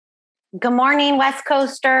Good morning, West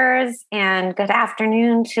Coasters, and good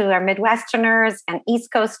afternoon to our Midwesterners and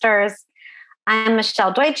East Coasters. I'm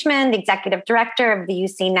Michelle Deutschman, the Executive Director of the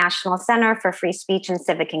UC National Center for Free Speech and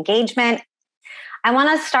Civic Engagement. I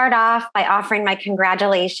want to start off by offering my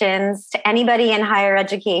congratulations to anybody in higher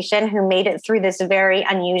education who made it through this very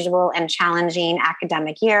unusual and challenging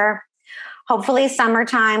academic year. Hopefully,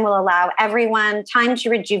 summertime will allow everyone time to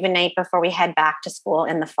rejuvenate before we head back to school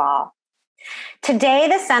in the fall. Today,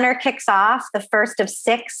 the center kicks off the first of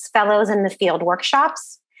 6 Fellows in the Field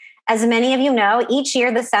workshops. As many of you know, each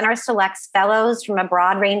year the center selects fellows from a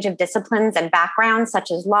broad range of disciplines and backgrounds such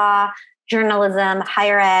as law, journalism,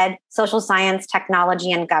 higher ed, social science,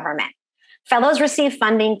 technology, and government. Fellows receive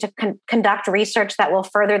funding to conduct research that will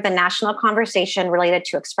further the national conversation related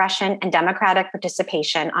to expression and democratic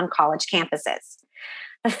participation on college campuses.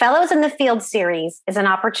 The Fellows in the Field series is an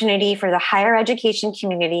opportunity for the higher education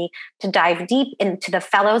community to dive deep into the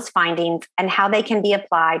fellows' findings and how they can be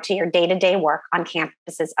applied to your day-to-day work on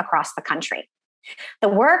campuses across the country. The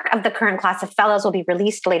work of the current class of fellows will be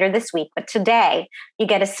released later this week, but today you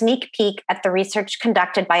get a sneak peek at the research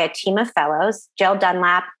conducted by a team of fellows, Jill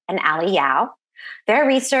Dunlap and Alice Yau. Their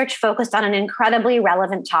research focused on an incredibly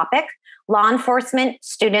relevant topic: law enforcement,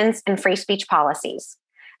 students, and free speech policies.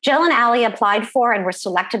 Jill and Allie applied for and were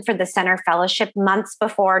selected for the Center Fellowship months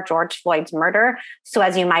before George Floyd's murder. So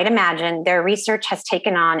as you might imagine, their research has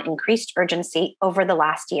taken on increased urgency over the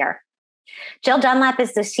last year. Jill Dunlap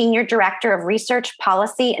is the Senior Director of Research,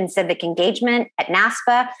 Policy, and Civic Engagement at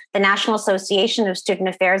NASPA, the National Association of Student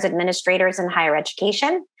Affairs Administrators in Higher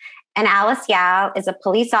Education. And Alice Yau is a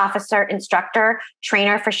police officer, instructor,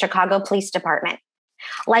 trainer for Chicago Police Department.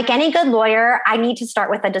 Like any good lawyer, I need to start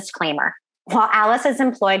with a disclaimer. While Alice is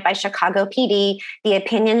employed by Chicago PD, the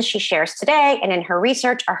opinions she shares today and in her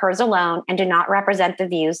research are hers alone and do not represent the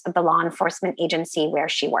views of the law enforcement agency where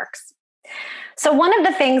she works. So one of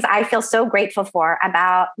the things I feel so grateful for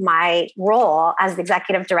about my role as the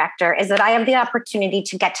executive director is that I have the opportunity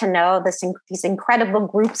to get to know these incredible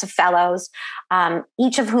groups of fellows,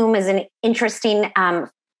 each of whom is an interesting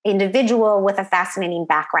individual with a fascinating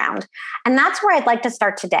background. And that's where I'd like to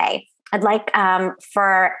start today. I'd like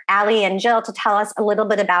for Allie and Jill to tell us a little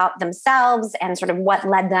bit about themselves and sort of what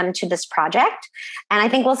led them to this project. And I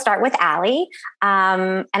think we'll start with Allie.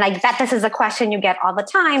 And I bet this is a question you get all the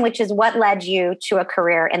time, which is what led you to a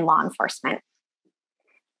career in law enforcement?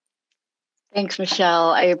 Thanks, Michelle.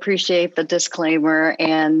 I appreciate the disclaimer.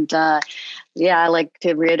 And I like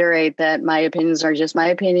to reiterate that my opinions are just my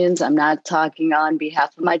opinions. I'm not talking on behalf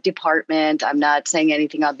of my department. I'm not saying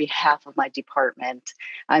anything on behalf of my department.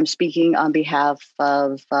 I'm speaking on behalf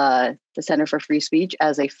of the Center for Free Speech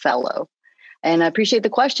as a fellow. And I appreciate the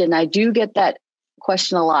question. I do get that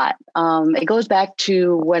question a lot. It goes back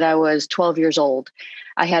to when I was 12 years old.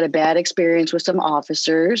 I had a bad experience with some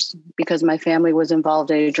officers because my family was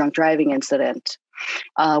involved in a drunk driving incident.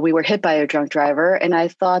 We were hit by a drunk driver, and I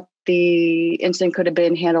thought the incident could have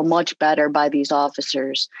been handled much better by these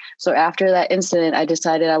officers. So after that incident, I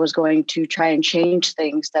decided I was going to try and change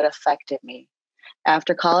things that affected me.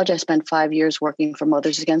 After college, I spent 5 years working for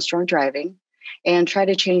Mothers Against Drunk Driving and try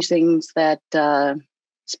to change things that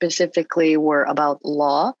specifically were about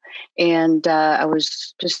law. And I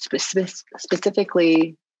was just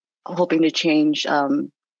specifically hoping to change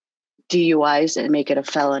DUIs and make it a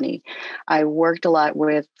felony. I worked a lot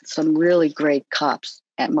with some really great cops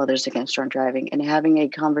at Mothers Against Drunk Driving, and having a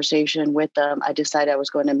conversation with them, I decided I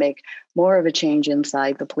was going to make more of a change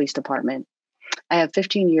inside the police department. I have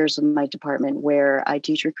 15 years in my department where I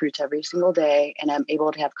teach recruits every single day, and I'm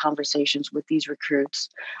able to have conversations with these recruits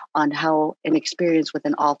on how an experience with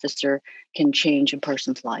an officer can change a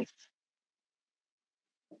person's life.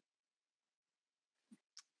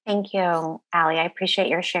 Thank you, Allie. I appreciate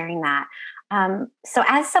your sharing that. So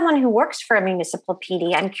as someone who works for a municipal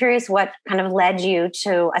PD, I'm curious what kind of led you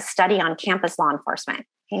to a study on campus law enforcement.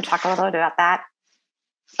 Can you talk a little bit about that?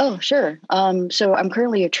 Oh, sure. So I'm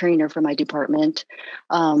currently a trainer for my department,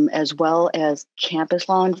 as well as campus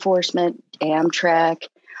law enforcement, Amtrak,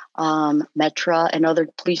 Metra, and other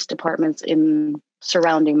police departments in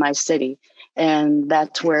surrounding my city. And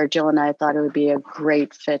that's where Jill and I thought it would be a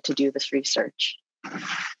great fit to do this research.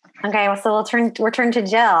 Okay, well, so we'll turn to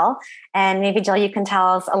Jill, and maybe Jill, you can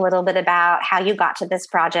tell us a little bit about how you got to this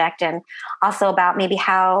project, and also about maybe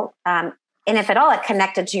how, and if at all, it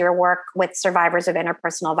connected to your work with survivors of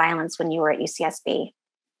interpersonal violence when you were at UCSB.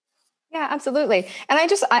 Yeah, absolutely.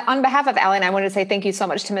 And on behalf of Allie and I wanted to say thank you so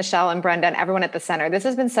much to Michelle and Brenda and everyone at the center. This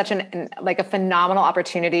has been such a phenomenal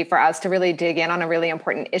opportunity for us to really dig in on a really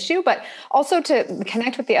important issue, but also to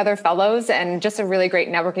connect with the other fellows, and just a really great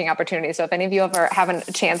networking opportunity. So if any of you ever have a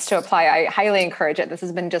chance to apply, I highly encourage it. This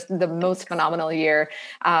has been just the most phenomenal year,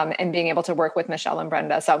 and being able to work with Michelle and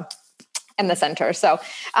Brenda. So, and the center. So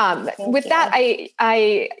with that,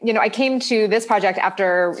 I came to this project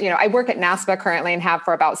after, I work at NASPA currently and have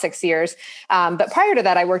for about 6 years. But prior to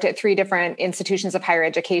that, I worked at 3 different institutions of higher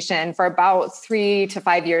education for about 3 to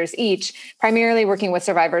 5 years each, primarily working with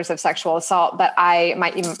survivors of sexual assault. But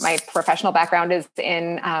my professional background is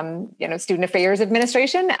in, student affairs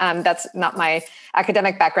administration. That's not my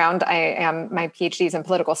academic background. My PhD is in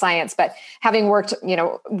political science, but having worked,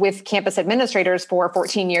 with campus administrators for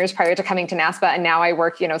 14 years prior to coming to NASPA, and now I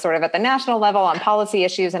work, sort of at the national level on policy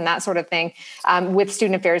issues and that sort of thing, with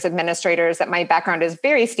student affairs administrators. That my background is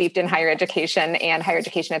very steeped in higher education and higher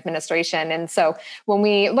education administration. And so when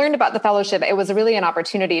we learned about the fellowship, it was really an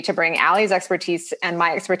opportunity to bring Allie's expertise and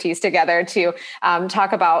my expertise together to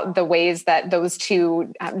talk about the ways that those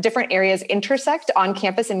two different areas intersect on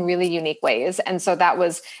campus in really unique ways. And so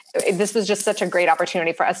this was just such a great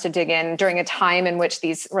opportunity for us to dig in during a time in which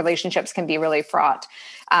these relationships can be really fraught.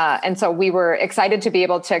 And so we were excited to be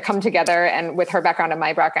able to come together, and with her background and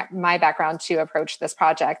my background, to approach this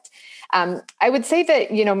project. I would say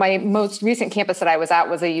that, my most recent campus that I was at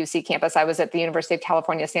was a UC campus. I was at the University of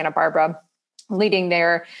California, Santa Barbara, leading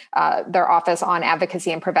their office on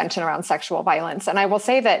advocacy and prevention around sexual violence. And I will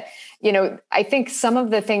say that, I think some of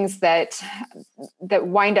the things that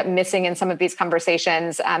wind up missing in some of these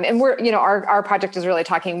conversations, and we're, our project is really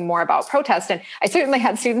talking more about protest. And I certainly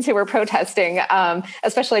had students who were protesting,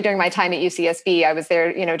 especially during my time at UCSB. I was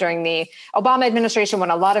there, during the Obama administration, when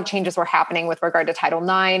a lot of changes were happening with regard to Title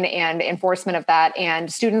IX and enforcement of that,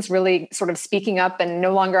 and students really sort of speaking up and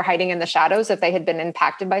no longer hiding in the shadows if they had been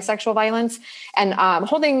impacted by sexual violence, and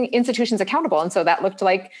holding institutions accountable. And so that looked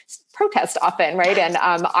like protest often, right? And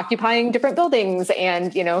occupying different buildings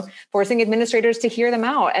and, forcing administrators to hear them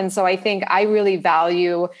out. And so I think I really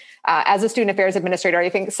value, as a student affairs administrator, I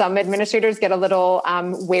think some administrators get a little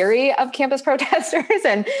wary of campus protesters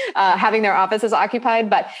and having their offices occupied.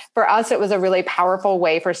 But for us, it was a really powerful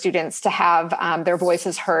way for students to have their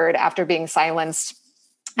voices heard after being silenced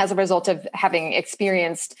as a result of having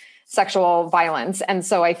experienced sexual violence. And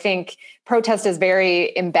so I think protest is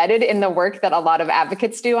very embedded in the work that a lot of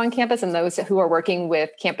advocates do on campus, and those who are working with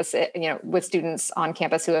campus, with students on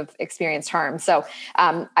campus who have experienced harm. So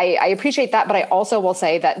I appreciate that, but I also will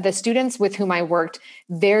say that the students with whom I worked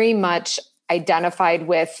very much identified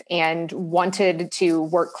with and wanted to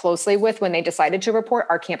work closely with when they decided to report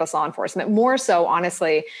our campus law enforcement, more so,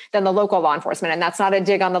 honestly, than the local law enforcement. And that's not a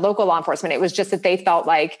dig on the local law enforcement. It was just that they felt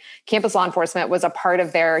like campus law enforcement was a part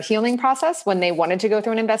of their healing process when they wanted to go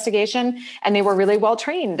through an investigation. And they were really well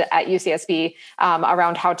trained at UCSB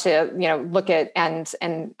around how to, look at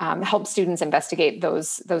and help students investigate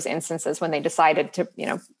those instances when they decided to,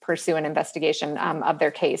 pursue an investigation of their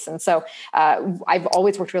case. And so I've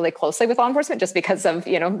always worked really closely with law enforcement, just because of,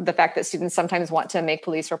 the fact that students sometimes want to make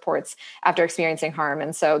police reports after experiencing harm.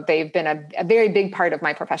 And so they've been a very big part of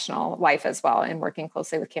my professional life as well, in working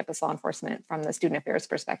closely with campus law enforcement from the student affairs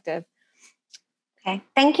perspective. Okay,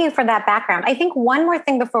 thank you for that background. I think one more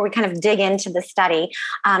thing before we kind of dig into the study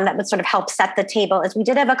that would sort of help set the table is we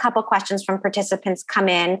did have a couple questions from participants come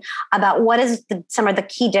in about what is some of the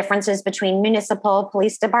key differences between municipal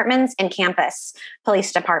police departments and campus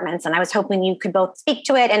police departments. And I was hoping you could both speak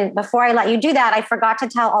to it. And before I let you do that, I forgot to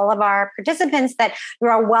tell all of our participants that you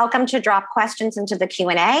are welcome to drop questions into the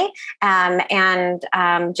Q&A. And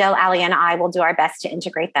Jill, Allie, and I will do our best to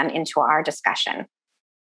integrate them into our discussion.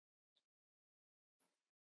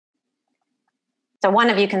 So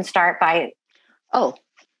one of you can start by, you want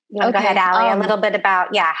to go ahead, Allie, a little bit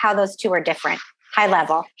about, how those two are different, high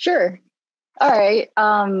level. Sure. All right.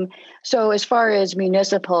 So as far as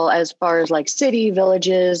municipal, as far as like city,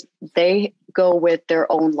 villages, they go with their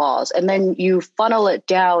own laws. And then you funnel it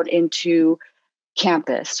down into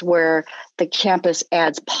campus, where the campus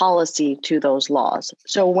adds policy to those laws.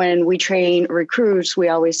 So when we train recruits, we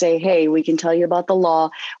always say, hey, we can tell you about the law,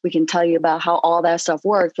 we can tell you about how all that stuff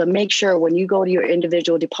works, but make sure when you go to your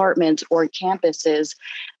individual departments or campuses,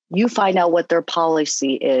 you find out what their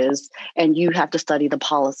policy is, and you have to study the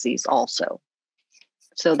policies also.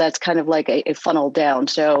 So that's kind of like a funnel down.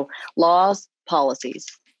 So laws, policies.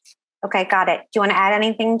 Okay, got it. Do you want to add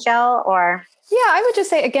anything, Jill, or? Yeah, I would just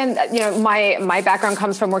say, again, my background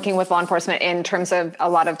comes from working with law enforcement in terms of a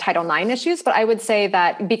lot of Title IX issues, but I would say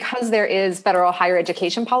that because there is federal higher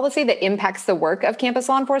education policy that impacts the work of campus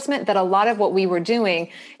law enforcement, that a lot of what we were doing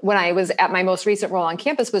when I was at my most recent role on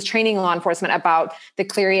campus was training law enforcement about the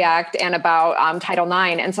Clery Act and about Title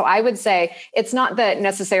IX. And so I would say it's not that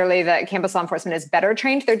necessarily that campus law enforcement is better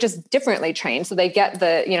trained, they're just differently trained. So they get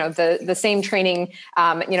the same training,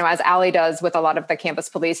 as Ali does with a lot of the campus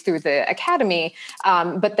police through the academy.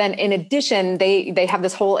 But then in addition, they have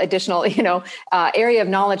this whole additional, area of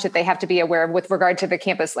knowledge that they have to be aware of with regard to the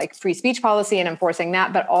campus, like free speech policy and enforcing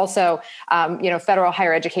that, but also, federal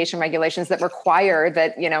higher education regulations that require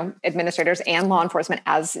that, administrators and law enforcement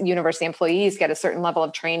as university employees get a certain level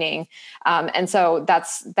of training. And so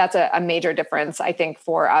that's a major difference, I think,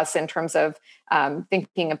 for us in terms of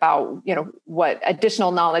thinking about, what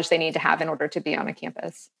additional knowledge they need to have in order to be on a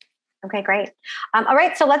campus. Okay, great. All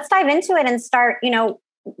right, so let's dive into it and start,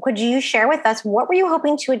 could you share with us, what were you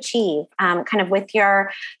hoping to achieve kind of with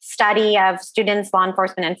your study of students, law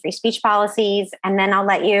enforcement, and free speech policies? And then I'll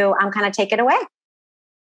let you kind of take it away.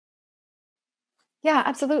 Yeah,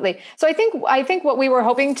 absolutely. So I think what we were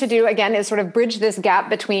hoping to do, again, is sort of bridge this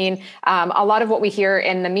gap between a lot of what we hear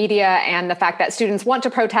in the media and the fact that students want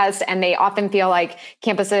to protest, and they often feel like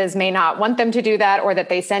campuses may not want them to do that, or that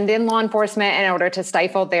they send in law enforcement in order to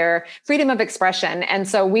stifle their freedom of expression. And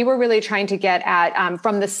so we were really trying to get at,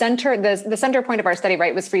 from the center point of our study,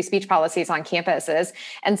 right, was free speech policies on campuses.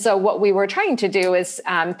 And so what we were trying to do is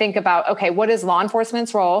think about, okay, what is law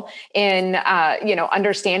enforcement's role in,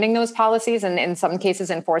 understanding those policies and in some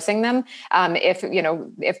cases enforcing them,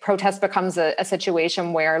 if protest becomes a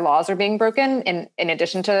situation where laws are being broken, in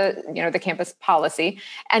addition to the campus policy.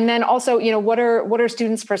 And then also, what are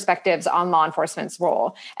students' perspectives on law enforcement's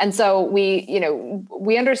role? And so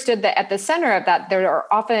we understood that at the center of that, there are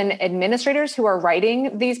often administrators who are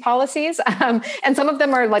writing these policies, and some of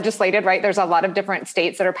them are legislated, right? There's a lot of different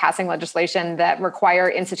states that are passing legislation that require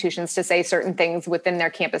institutions to say certain things within their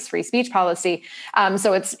campus free speech policy.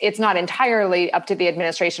 So it's not entirely up to the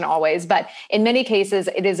administration always, but in many cases,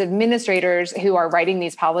 it is administrators who are writing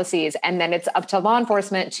these policies, and then it's up to law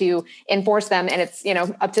enforcement to enforce them, and it's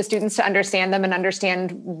up to students to understand them and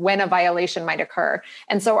understand when a violation might occur.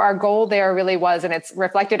 And so our goal there really was, and it's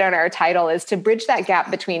reflected in our title, is to bridge that gap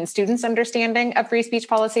between students' understanding of free speech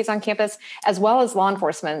policies on campus, as well as law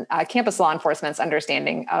enforcement, campus law enforcement's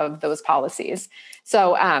understanding of those policies.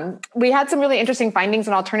 So we had some really interesting findings,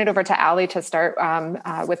 and I'll turn it over to Ali to start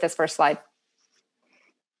with this first slide.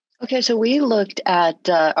 Okay, so we looked at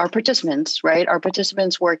our participants, right? Our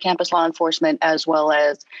participants were campus law enforcement as well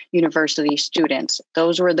as university students.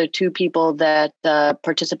 Those were the two people that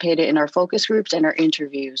participated in our focus groups and our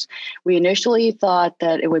interviews. We initially thought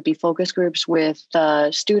that it would be focus groups with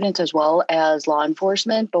students as well as law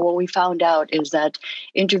enforcement, but what we found out is that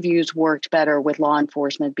interviews worked better with law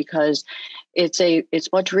enforcement because it's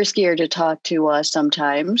much riskier to talk to us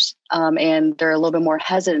sometimes, and they're a little bit more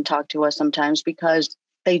hesitant to talk to us sometimes because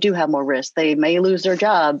they do have more risk. They may lose their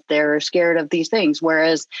job. They're scared of these things.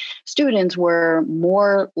 Whereas students were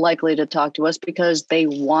more likely to talk to us because they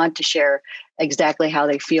want to share exactly how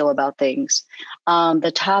they feel about things.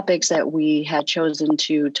 The topics that we had chosen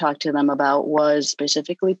to talk to them about was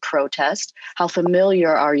specifically protest. How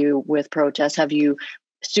familiar are you with protest? Have you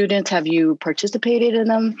participated in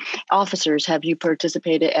them? Officers, have you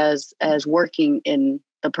participated as working in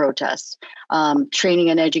the protests?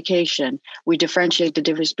 Training and education. We differentiate the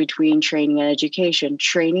difference between training and education.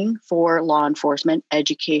 Training for law enforcement,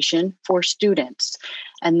 education for students.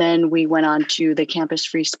 And then we went on to the campus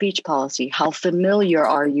free speech policy. How familiar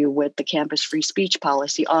are you with the campus free speech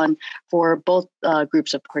policy for both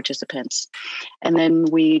groups of participants? And then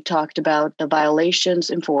we talked about the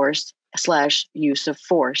violations enforced / use of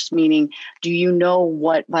force, meaning, do you know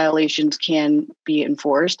what violations can be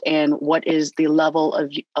enforced and what is the level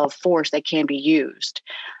of force that can be used?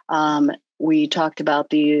 We talked about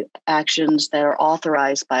the actions that are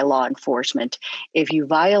authorized by law enforcement. If you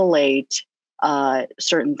violate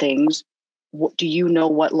certain things, do you know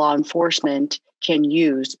what law enforcement can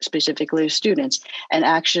use, specifically students? And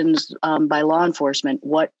actions by law enforcement,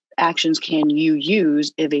 what actions can you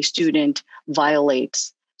use if a student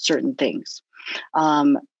violates certain things?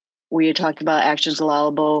 We had talked about actions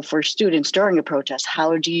allowable for students during a protest.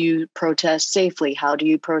 How do you protest safely? How do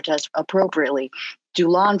you protest appropriately? Do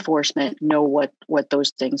law enforcement know what those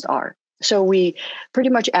things are? So we pretty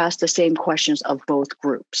much asked the same questions of both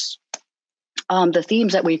groups. The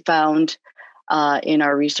themes that we found in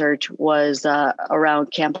our research was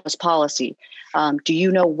around campus policy. Do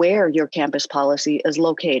you know where your campus policy is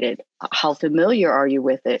located? How familiar are you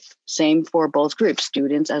with it? Same for both groups,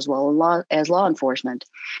 students as well as law enforcement.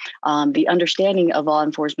 The understanding of law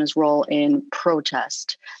enforcement's role in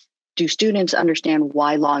protest. Do students understand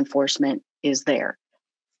why law enforcement is there?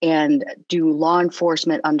 And do law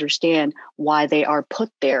enforcement understand why they are put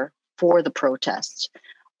there for the protests?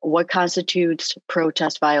 What constitutes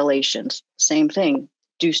protest violations? Same thing.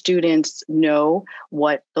 Do students know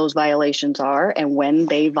what those violations are and when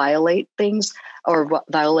they violate things or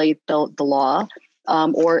violate the law?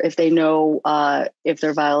 Or if they know if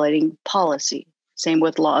they're violating policy? Same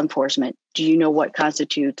with law enforcement. Do you know what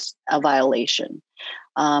constitutes a violation?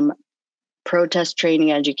 Protest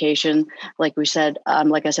training education, like I said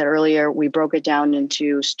earlier, we broke it down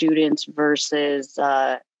into students versus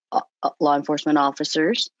law enforcement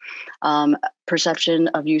officers. Perception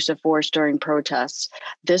of use of force during protests.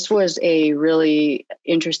 This was a really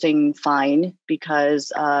interesting find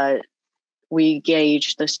because we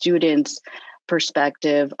gauged the students'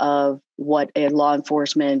 perspective of what the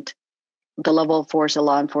level of force a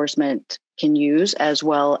law enforcement can use, as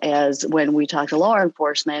well as when we talk to law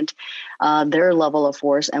enforcement, their level of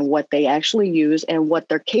force and what they actually use and what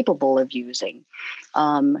they're capable of using,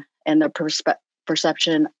 and the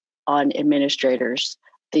perception on administrators,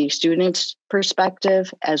 the students'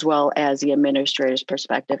 perspective, as well as the administrator's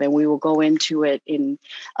perspective. And we will go into it in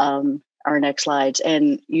our next slides.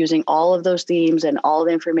 And using all of those themes and all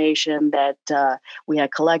the information that we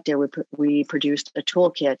had collected, we produced a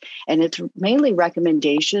toolkit. And it's mainly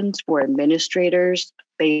recommendations for administrators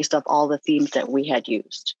based off all the themes that we had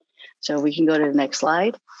used. So we can go to the next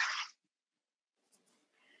slide.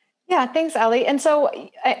 Yeah, thanks, Allie. And so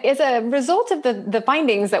as a result of the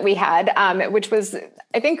findings that we had, which was,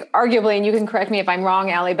 I think, arguably, and you can correct me if I'm wrong,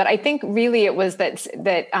 Allie, but I think really it was that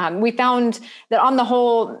we found that on the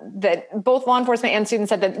whole, that both law enforcement and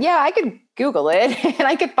students said that, yeah, I could Google it and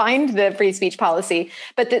I could find the free speech policy,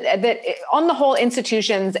 but that on the whole,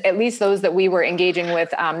 institutions, at least those that we were engaging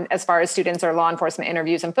with as far as students or law enforcement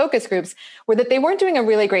interviews and focus groups, were that they weren't doing a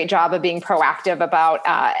really great job of being proactive about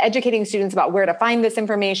educating students about where to find this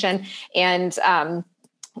information and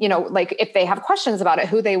like if they have questions about it,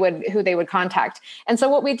 who they would contact. And so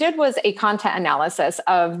what we did was a content analysis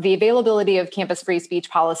of the availability of campus free speech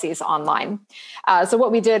policies online. So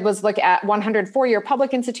what we did was look at 100 four-year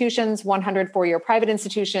public institutions, 100 four-year private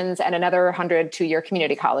institutions, and another 100 two-year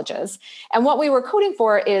community colleges. And what we were coding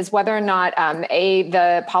for is whether or not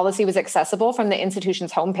the policy was accessible from the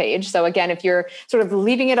institution's homepage. So again, if you're sort of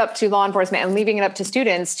leaving it up to law enforcement and leaving it up to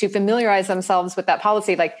students to familiarize themselves with that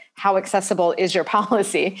policy, like how accessible is your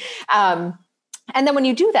policy? And then when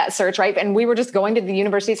you do that search, right, and we were just going to the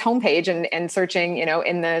university's homepage and searching,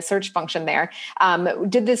 in the search function there,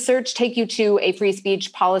 did the search take you to a free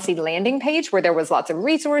speech policy landing page where there was lots of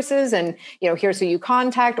resources and, here's who you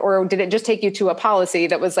contact, or did it just take you to a policy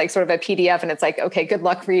that was like sort of a PDF and it's like, okay, good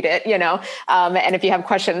luck, read it, and if you have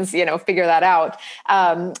questions, figure that out.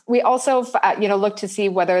 We also, looked to see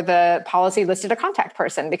whether the policy listed a contact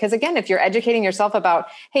person, because again, if you're educating yourself about,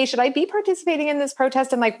 hey, should I be participating in this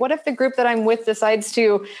protest? And like, what if the group that I'm with decides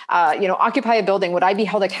to, occupy a building, would I be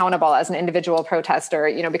held accountable as an individual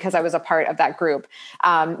protester, because I was a part of that group?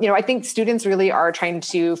 I think students really are trying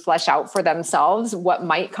to flesh out for themselves what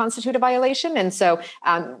might constitute a violation. And so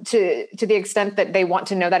to the extent that they want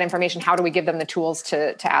to know that information, how do we give them the tools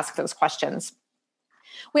to ask those questions?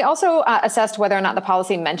 We also assessed whether or not the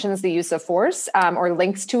policy mentions the use of force or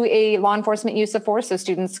links to a law enforcement use of force, so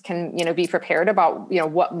students can, be prepared about,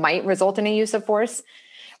 what might result in a use of force.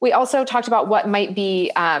 We also talked about what might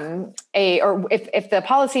be or if the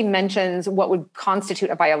policy mentions what would constitute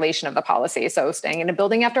a violation of the policy. So staying in a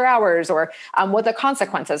building after hours, or what the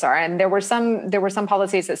consequences are. And there were some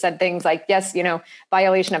policies that said things like, yes,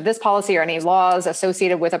 violation of this policy or any laws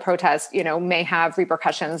associated with a protest, may have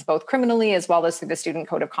repercussions both criminally as well as through the student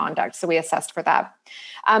code of conduct. So we assessed for that.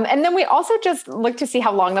 And then we also just looked to see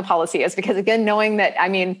how long the policy is, because again, knowing that,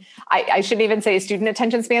 I shouldn't even say student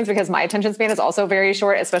attention spans, because my attention span is also very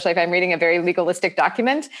short, especially if I'm reading a very legalistic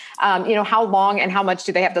document. How long and how much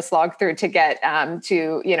do they have to slog through to get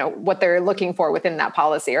to, what they're looking for within that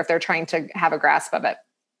policy, or if they're trying to have a grasp of it.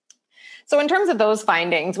 So in terms of those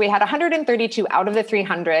findings, we had 132 out of the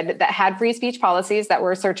 300 that had free speech policies that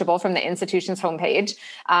were searchable from the institution's homepage,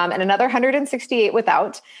 and another 168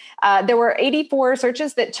 without. There were 84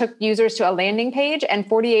 searches that took users to a landing page and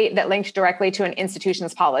 48 that linked directly to an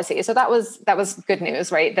institution's policy. So that was good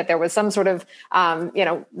news, right? That there was some sort of,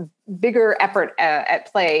 bigger effort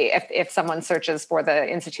at play if someone searches for the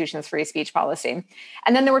institution's free speech policy.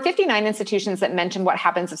 And then there were 59 institutions that mentioned what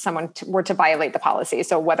happens if someone were to violate the policy.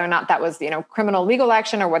 So whether or not that was, criminal legal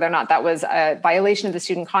action or whether or not that was a violation of the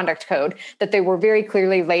student conduct code, that they were very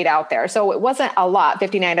clearly laid out there. So it wasn't a lot,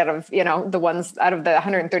 59 out of, the ones out of the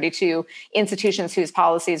 132 institutions whose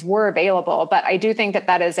policies were available. But I do think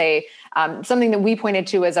that is something that we pointed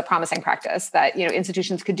to as a promising practice that,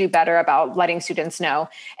 institutions could do better about letting students know.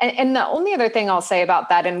 And the only other thing I'll say about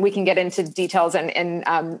that, and we can get into details and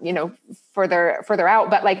further out,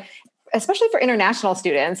 but especially for international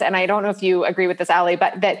students, and I don't know if you agree with this, Ali,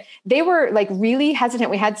 but that they were really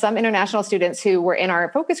hesitant. We had some international students who were in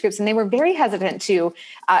our focus groups, and they were very hesitant to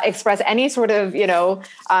express any sort of,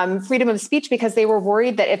 freedom of speech because they were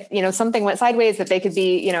worried that if, something went sideways, that they could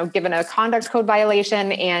be, given a conduct code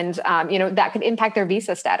violation and, that could impact their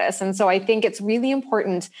visa status. And so I think it's really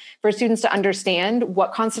important for students to understand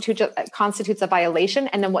what constitutes a violation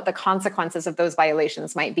and then what the consequences of those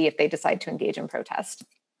violations might be if they decide to engage in protest.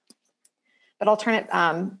 But I'll turn it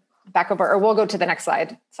back over, or we'll go to the next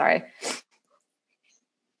slide. Sorry.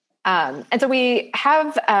 And so we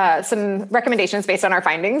have some recommendations based on our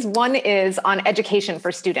findings. One is on education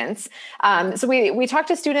for students. So we talked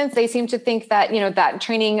to students. They seem to think that, that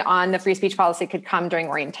training on the free speech policy could come during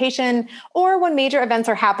orientation or when major events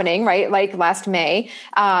are happening, right? Like last May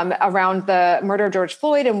around the murder of George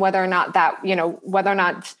Floyd, and whether or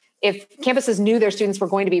not if campuses knew their students were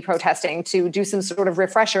going to be protesting, to do some sort of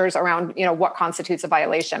refreshers around, what constitutes a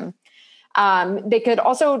violation. They could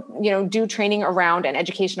also, do training around and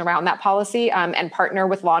education around that policy and partner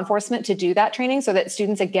with law enforcement to do that training so that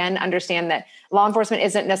students, again, understand that law enforcement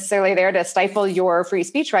isn't necessarily there to stifle your free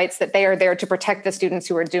speech rights, that they are there to protect the students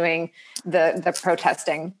who are doing the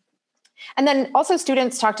protesting. And then also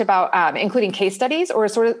students talked about including case studies or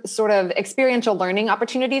sort of experiential learning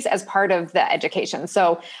opportunities as part of the education.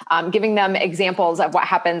 So giving them examples of what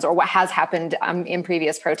happens or what has happened in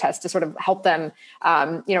previous protests to sort of help them,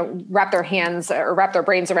 wrap their hands or wrap their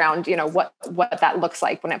brains around, what that looks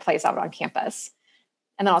like when it plays out on campus.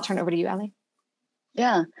 And then I'll turn it over to you, Ali.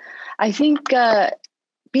 Yeah, I think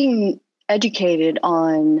being educated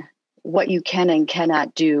on what you can and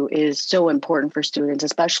cannot do is so important for students,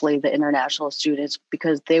 especially the international students,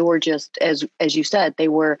 because they were just, as you said, they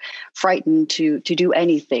were frightened to do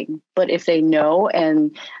anything. But if they know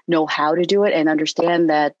how to do it and understand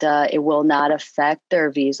that it will not affect their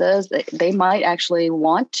visas, they might actually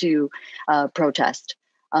want to protest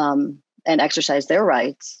and exercise their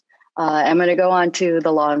rights. I'm going to go on to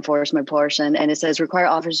the law enforcement portion, and it says require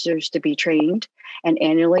officers to be trained and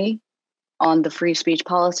annually on the free speech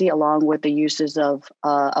policy, along with the uses of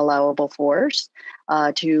allowable force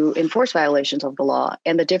to enforce violations of the law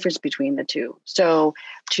and the difference between the two. So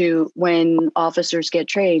when officers get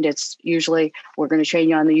trained, it's usually we're going to train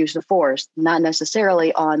you on the use of force, not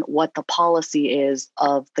necessarily on what the policy is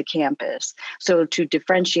of the campus. So to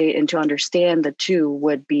differentiate and to understand the two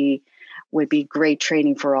would be great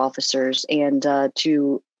training for officers, and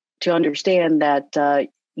to understand that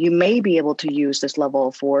you may be able to use this level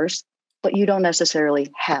of force, but you don't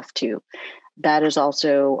necessarily have to. That is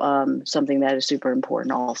also something that is super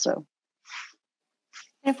important also.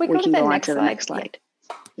 And if we can go on to the next slide.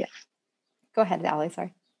 Yeah. Go ahead, Ali,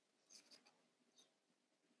 sorry.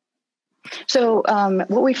 So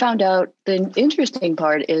what we found out, the interesting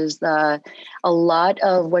part is a lot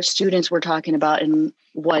of what students were talking about and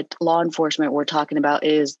what law enforcement were talking about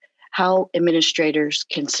is how administrators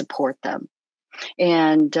can support them.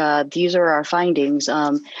 And these are our findings.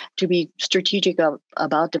 To be strategic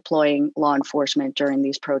about deploying law enforcement during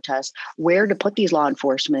these protests, where to put these law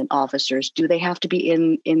enforcement officers. Do they have to be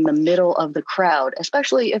in the middle of the crowd,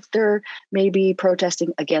 especially if they're maybe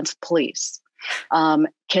protesting against police?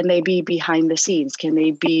 Can they be behind the scenes? Can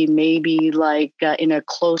they be maybe in a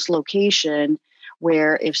close location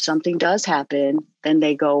where if something does happen, then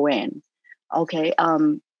they go in? Okay.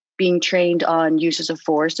 Being trained on uses of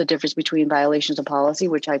force, the difference between violations of policy,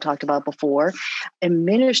 which I talked about before.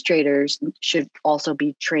 Administrators should also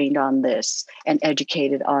be trained on this and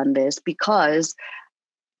educated on this, because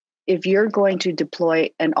if you're going to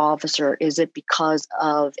deploy an officer, is it because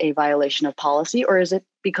of a violation of policy or is it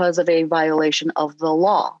because of a violation of the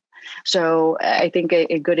law? So I think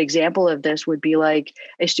a good example of this would be like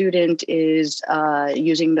a student is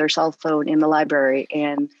using their cell phone in the library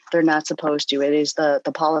and they're not supposed to. It is the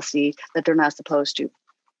policy that they're not supposed to.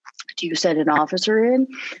 Do you send an officer in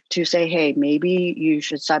to say, hey, maybe you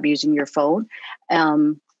should stop using your phone?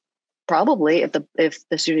 Probably if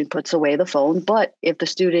the student puts away the phone, but if the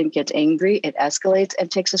student gets angry, it escalates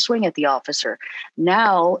and takes a swing at the officer.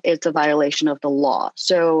 Now it's a violation of the law.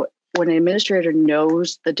 So when an administrator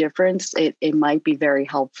knows the difference, it might be very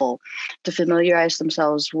helpful to familiarize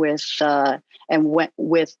themselves with when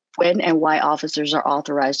and why officers are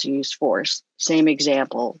authorized to use force. Same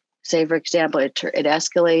example. Say, for example, it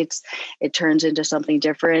escalates, it turns into something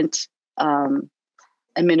different.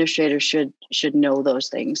 Administrators should know those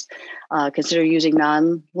things. Consider using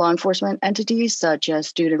non-law enforcement entities such as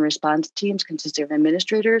student response teams consisting of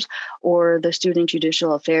administrators or the student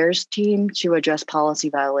judicial affairs team to address policy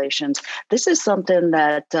violations. This is something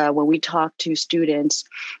that when we talk to students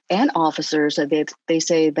and officers, they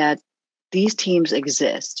say that these teams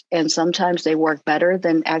exist, and sometimes they work better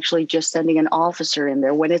than actually just sending an officer in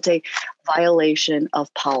there when it's a violation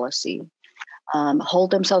of policy.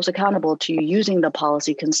 Hold themselves accountable to using the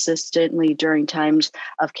policy consistently during times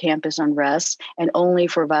of campus unrest and only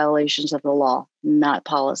for violations of the law, not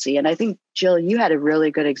policy. And I think, Jill, you had a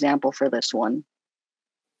really good example for this one.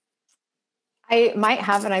 I might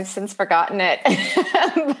have, and I've since forgotten it.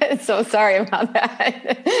 So sorry about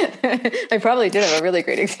that. I probably did have a really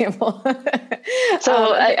great example.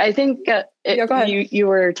 So I think you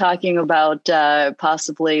were talking about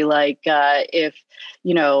possibly like if,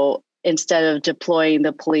 instead of deploying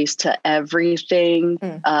the police to everything,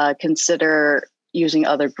 consider using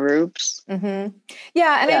other groups. Mm-hmm.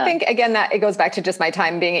 Yeah. And I think, again, that it goes back to just my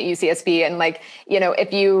time being at UCSB and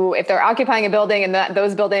if they're occupying a building and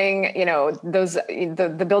the building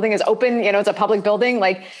is open, it's a public building,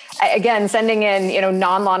 again, sending in,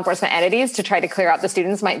 non-law enforcement entities to try to clear out the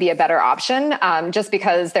students might be a better option. Just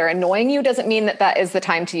because they're annoying you doesn't mean that is the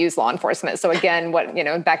time to use law enforcement. So again,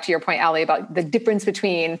 back to your point, Ali, about the difference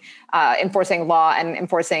between enforcing law and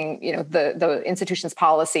enforcing, the institution's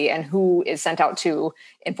policy and who is sent out to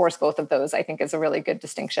enforce both of those, I think is a really good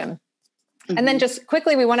distinction. Mm-hmm. And then just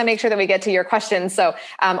quickly, we want to make sure that we get to your questions. So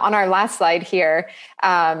on our last slide here,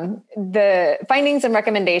 the findings and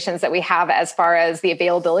recommendations that we have as far as the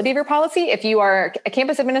availability of your policy. If you are a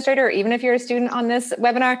campus administrator, or even if you're a student on this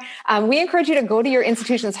webinar, we encourage you to go to your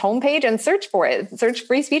institution's homepage and search for it. Search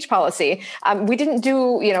free speech policy. We didn't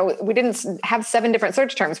have 7 different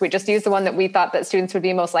search terms. We just used the one that we thought that students would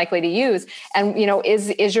be most likely to use. And,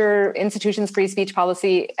 is your institution's free speech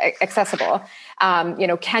policy accessible?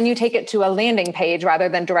 Can you take it to a landing page rather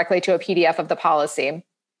than directly to a PDF of the policy?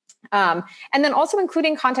 And then also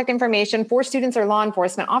including contact information for students or law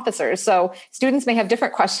enforcement officers. So students may have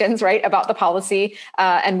different questions, right, about the policy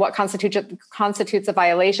and what constitutes a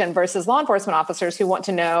violation versus law enforcement officers who want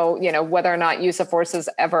to know, whether or not use of force is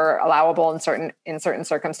ever allowable in certain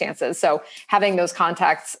circumstances. So having those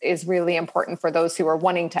contacts is really important for those who are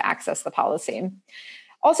wanting to access the policy.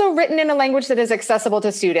 Also written in a language that is accessible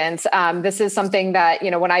to students. This is something that,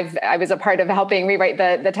 when I was a part of helping rewrite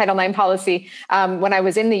the Title IX policy when I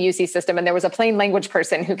was in the UC system, and there was a plain language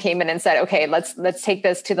person who came in and said, okay, let's take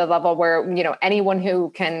this to the level where, anyone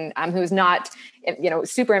who can, who's not,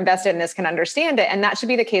 super invested in this can understand it. And that should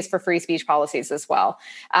be the case for free speech policies as well.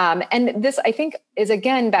 And this, I think, is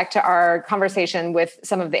again, back to our conversation with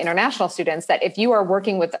some of the international students, that if you are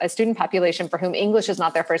working with a student population for whom English is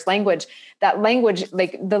not their first language, that language,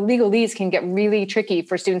 like the legalese, can get really tricky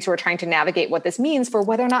for students who are trying to navigate what this means for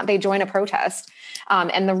whether or not they join a protest,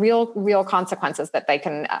 and the real consequences that they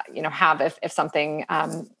can, have if something,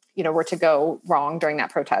 were to go wrong during that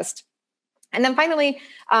protest. And then finally,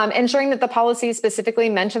 ensuring that the policy specifically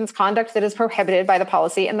mentions conduct that is prohibited by the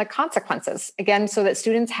policy and the consequences, again, so that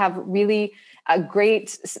students have really a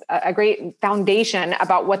great foundation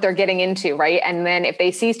about what they're getting into, right? And then if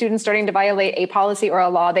they see students starting to violate a policy or a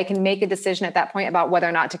law, they can make a decision at that point about whether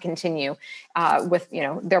or not to continue with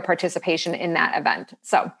their participation in that event.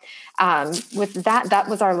 So with that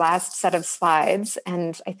was our last set of slides.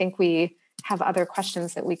 And I think we have other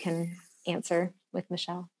questions that we can answer with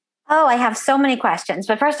Michelle. Oh, I have so many questions,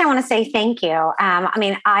 but first I want to say thank you.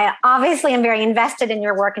 I obviously am very invested in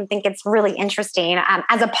your work and think it's really interesting.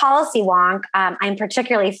 As a policy wonk, I'm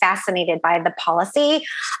particularly fascinated by the policy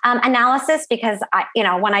analysis because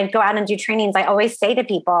when I go out and do trainings, I always say to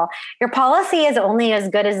people, your policy is only as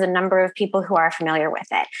good as the number of people who are familiar with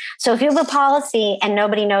it. So if you have a policy and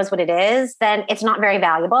nobody knows what it is, then it's not very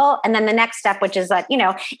valuable. And then the next step, which is that,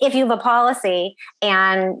 if you have a policy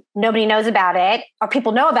and nobody knows about it, or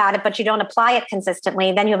people know about it, but you don't apply it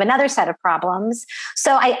consistently, then you have another set of problems.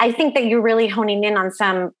 So I think that you're really honing in on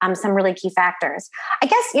some really key factors. I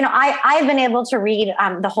guess, I've been able to read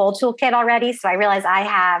the whole toolkit already. So I realize I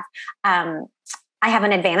have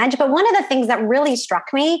an advantage. But one of the things that really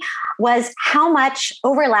struck me was how much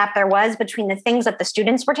overlap there was between the things that the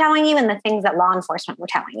students were telling you and the things that law enforcement were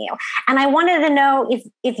telling you. And I wanted to know if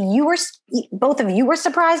both of you were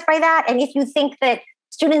surprised by that, and if you think that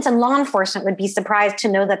students in law enforcement would be surprised to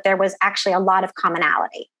know that there was actually a lot of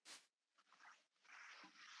commonality.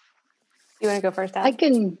 You want to go first, Al?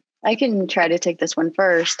 I can try to take this one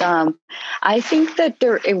first. I think that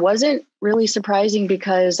it wasn't really surprising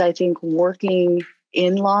because I think working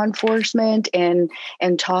in law enforcement and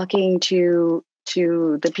talking to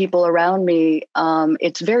the people around me,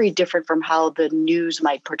 it's very different from how the news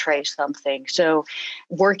might portray something. So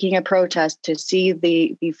working a protest, to see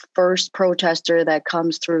the first protester that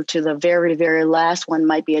comes through to the very, very last one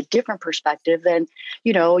might be a different perspective than,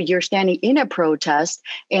 you're standing in a protest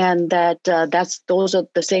and those are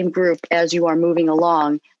the same group as you are moving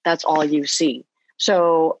along. That's all you see.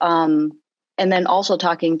 So, and then also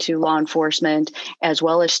talking to law enforcement as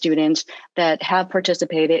well as students that have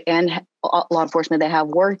participated and law enforcement that have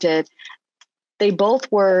worked it, they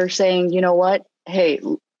both were saying, you know what, hey,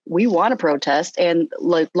 we want to protest. And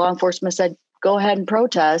like law enforcement said, go ahead and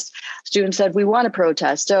protest. Students said, we want to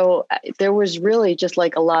protest. So there was really just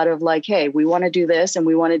like a lot of like, hey, we want to do this and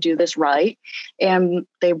we want to do this right. And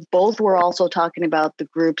they both were also talking about the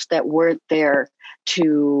groups that weren't there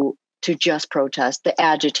to just protest, the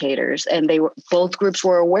agitators. And both groups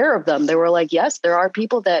were aware of them. They were like, yes, there are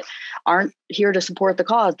people that aren't here to support the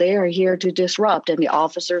cause. They are here to disrupt. And the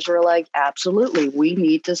officers were like, absolutely, we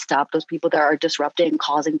need to stop those people that are disrupting and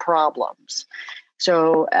causing problems.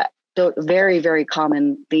 So very, very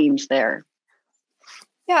common themes there.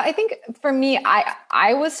 Yeah, I think for me,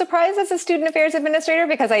 I was surprised as a student affairs administrator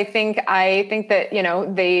because I think that,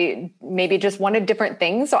 they maybe just wanted different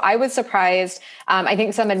things. So I was surprised. I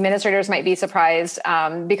think some administrators might be surprised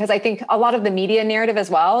because I think a lot of the media narrative as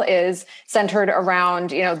well is centered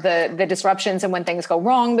around, the disruptions and when things go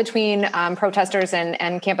wrong between protesters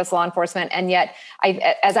and campus law enforcement. And yet,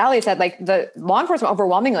 as Ali said, like the law enforcement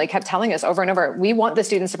overwhelmingly kept telling us over and over, we want the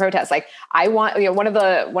students to protest. Like I want, one of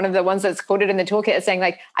the ones that's quoted in the toolkit is saying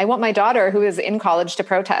like, I want my daughter who is in college to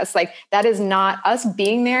protest. Like that is not, us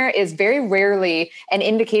being there is very rarely an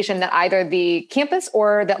indication that either the campus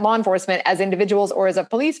or that law enforcement as individuals or as a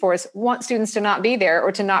police force want students to not be there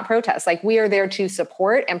or to not protest. Like we are there to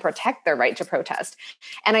support and protect their right to protest.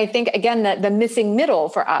 And I think, again, that the missing middle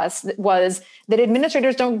for us was that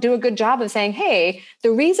administrators don't do a good job of saying, hey,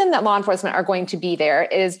 the reason that law enforcement are going to be there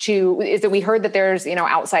is that we heard that there's,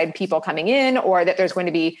 outside people coming in or that there's going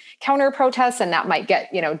to be counter protests and that might get,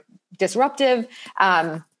 disruptive.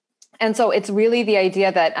 And so it's really the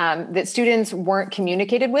idea that that students weren't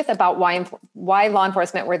communicated with about why law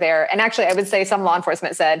enforcement were there. And actually, I would say some law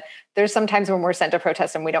enforcement said, there's sometimes when we're sent to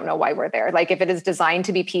protest and we don't know why we're there. Like if it is designed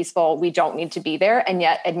to be peaceful, we don't need to be there. And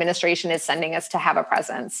yet administration is sending us to have a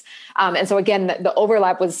presence. And so again, the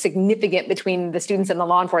overlap was significant between the students and the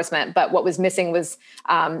law enforcement. But what was missing was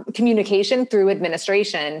communication through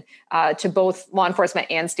administration to both law enforcement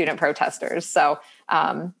and student protesters. So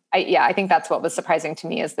I think that's what was surprising to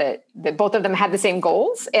me is that both of them had the same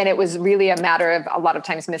goals. And it was really a matter of a lot of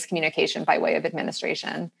times miscommunication by way of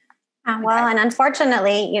administration. Well, and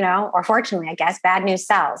unfortunately, or fortunately, I guess, bad news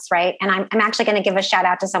sells, right? And I'm actually going to give a shout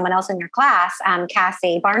out to someone else in your class,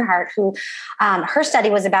 Cassie Barnhart, who her study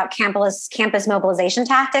was about campus mobilization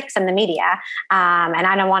tactics and the media. And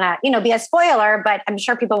I don't want to, be a spoiler, but I'm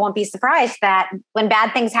sure people won't be surprised that when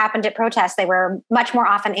bad things happened at protests, they were much more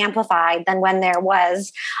often amplified than when there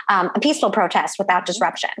was a peaceful protest without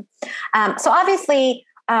disruption. So obviously,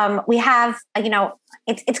 we have,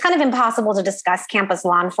 it's kind of impossible to discuss campus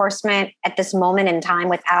law enforcement at this moment in time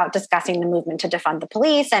without discussing the movement to defund the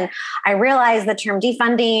police. And I realize the term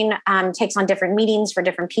defunding takes on different meanings for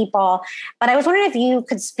different people, but I was wondering if you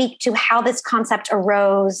could speak to how this concept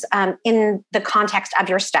arose in the context of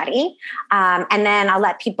your study. And then I'll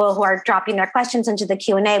let people who are dropping their questions into the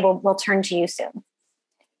Q&A, we'll turn to you soon.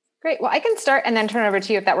 Great. Well, I can start and then turn over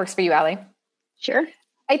to you if that works for you, Ali. Sure.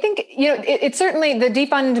 I think, it certainly, the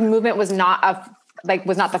defund movement was not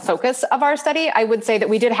the focus of our study. I would say that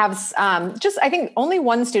we did have I think only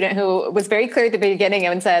one student who was very clear at the beginning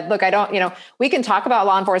and said, look, we can talk about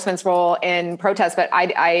law enforcement's role in protests, but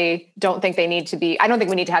I don't think we need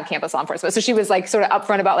to have campus law enforcement. So she was like sort of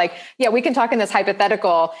upfront about like, yeah, we can talk in this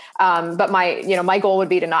hypothetical, but my goal would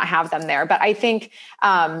be to not have them there. But I think,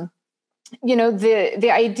 the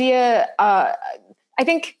idea, I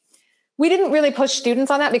think, we didn't really push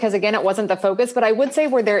students on that because, again, it wasn't the focus. But I would say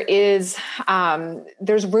where there's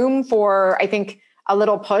room for, I think, a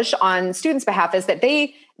little push on students' behalf is that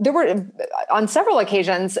there were on several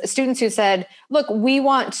occasions students who said, look, we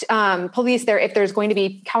want police there if there's going to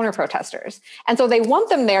be counter protesters. And so they want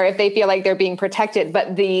them there if they feel like they're being protected,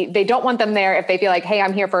 but they don't want them there if they feel like, hey,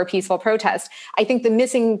 I'm here for a peaceful protest. I think the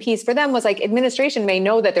missing piece for them was like administration may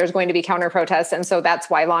know that there's going to be counter protests. And so that's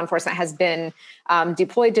why law enforcement has been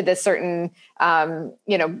deployed to this certain,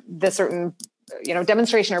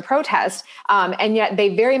 demonstration or protest. And yet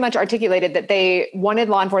they very much articulated that they wanted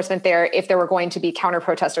law enforcement there if there were going to be counter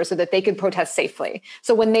protesters so that they could protest safely.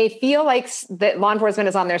 So when they feel like that law enforcement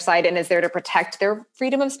is on their side and is there to protect their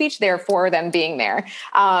freedom of speech, they're for them being there.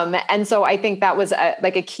 And so I think that was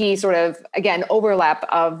a key sort of, again, overlap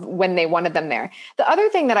of when they wanted them there. The other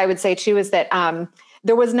thing that I would say too is that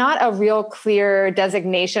there was not a real clear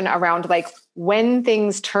designation around like when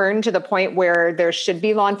things turn to the point where there should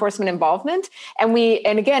be law enforcement involvement. And we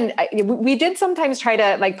did sometimes try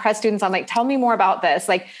to like press students on like, tell me more about this.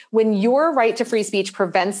 Like when your right to free speech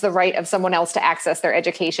prevents the right of someone else to access their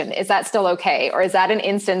education, is that still okay? Or is that an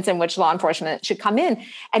instance in which law enforcement should come in?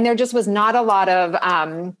 And there just was not a lot of,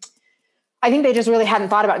 I think they just really hadn't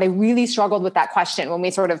thought about it. They really struggled with that question when we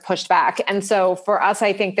sort of pushed back. And so for us,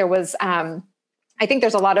 I think there was, I think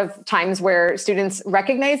there's a lot of times where students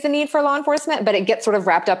recognize the need for law enforcement, but it gets sort of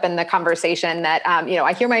wrapped up in the conversation that,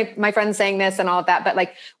 I hear my friends saying this and all of that, but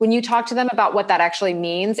like when you talk to them about what that actually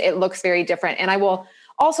means, it looks very different. And I will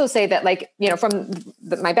also say that from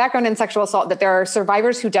my background in sexual assault, that there are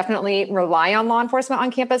survivors who definitely rely on law enforcement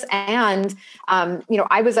on campus. And, I've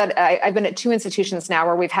been at 2 institutions now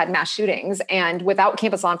where we've had mass shootings and without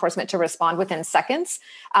campus law enforcement to respond within seconds.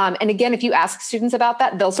 And again, if you ask students about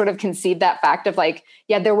that, they'll sort of concede that fact of like,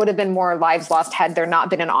 yeah, there would have been more lives lost had there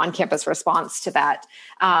not been an on-campus response to that.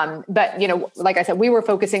 But, like I said, we were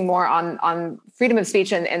focusing more on freedom of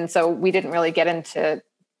speech. And so we didn't really get into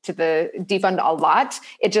the defund a lot.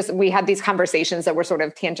 We had these conversations that were sort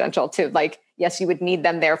of tangential to like, yes, you would need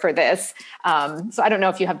them there for this. So I don't know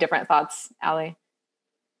if you have different thoughts, Ali.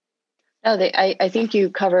 No, I think you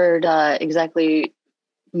covered exactly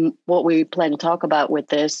what we plan to talk about with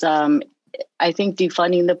this. I think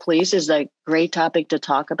defunding the police is a great topic to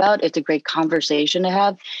talk about. It's a great conversation to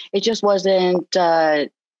have. It just wasn't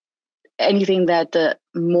anything that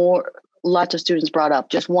lots of students brought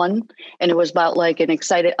up, just one, and it was about like an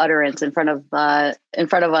excited utterance in front of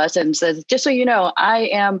us and says, just so you know, I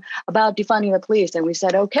am about defunding the police. And we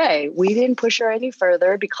said, okay, we didn't push her any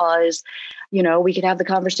further because, we could have the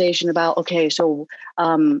conversation about, okay, so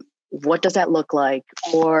what does that look like?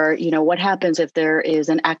 Or, what happens if there is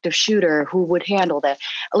an active shooter? Who would handle that?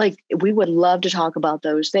 Like, we would love to talk about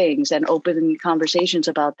those things and open conversations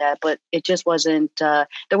about that, but it just wasn't, there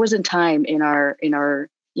wasn't time in our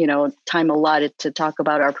time allotted to talk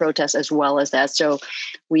about our protests as well as that. So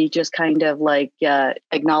we just kind of like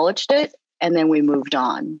acknowledged it and then we moved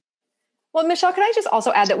on. Well, Michelle, can I just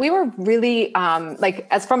also add that we were really,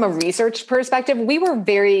 as from a research perspective, we were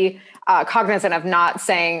very cognizant of not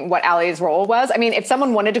saying what Ali's role was. I mean, if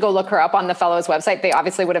someone wanted to go look her up on the Fellows website, they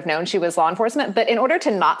obviously would have known she was law enforcement. But in order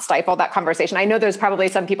to not stifle that conversation, I know there's probably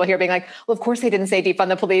some people here being like, well, of course they didn't say defund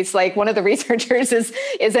the police. Like one of the researchers is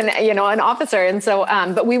an officer. And so,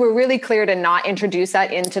 but we were really clear to not introduce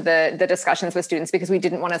that into the discussions with students because we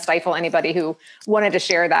didn't want to stifle anybody who wanted to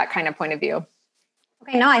share that kind of point of view.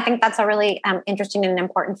 Okay, no, I think that's a really interesting and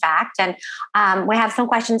important fact. And we have some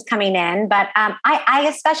questions coming in, but I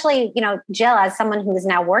especially, Jill, as someone who is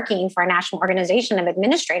now working for a national organization of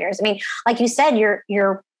administrators, I mean, like you said,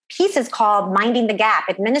 your piece is called Minding the Gap,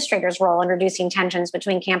 Administrators' Role in Reducing Tensions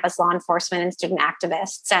Between Campus Law Enforcement and Student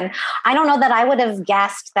Activists. And I don't know that I would have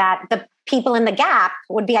guessed that the people in the gap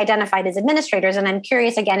would be identified as administrators. And I'm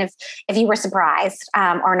curious, again, if you were surprised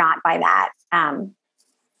or not by that.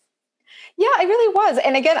 Yeah, it really was.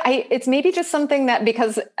 And again, it's maybe just something that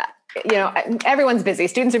because, everyone's busy.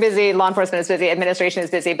 Students are busy. Law enforcement is busy. Administration is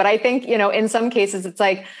busy. But I think, in some cases, it's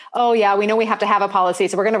like, oh, yeah, we know we have to have a policy.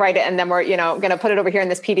 So we're going to write it. And then we're, going to put it over here in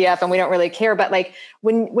this PDF and we don't really care. But like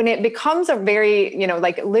when it becomes a very,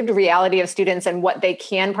 lived reality of students and what they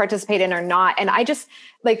can participate in or not. And I just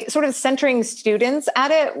sort of centering students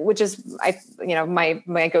at it, which is,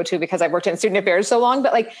 my go-to because I've worked in student affairs so long.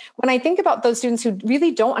 But when I think about those students who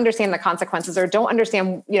really don't understand the consequences or don't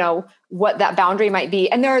understand, what that boundary might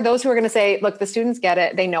be. And there are those those who are going to say, look, the students get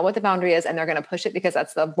it. They know what the boundary is and they're going to push it because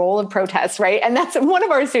that's the role of protest, right? And that's one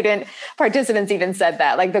of our student participants even said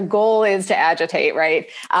that, like, the goal is to agitate, right?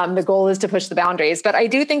 The goal is to push the boundaries. But I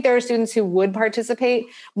do think there are students who would participate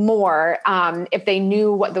more if they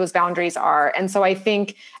knew what those boundaries are. And so I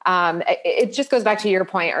think it just goes back to your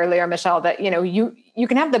point earlier, Michelle, that, you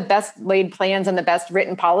can have the best laid plans and the best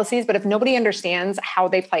written policies, but if nobody understands how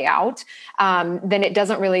they play out, then it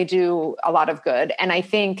doesn't really do a lot of good. And I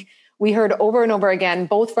think we heard over and over again,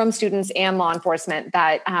 both from students and law enforcement,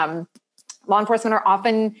 that law enforcement are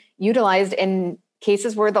often utilized in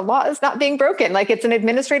cases where the law is not being broken. Like, it's an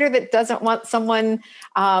administrator that doesn't want someone,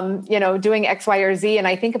 doing X, Y, or Z. And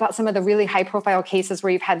I think about some of the really high profile cases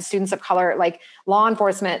where you've had students of color, like law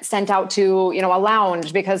enforcement sent out to, a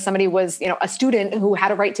lounge because somebody was, a student who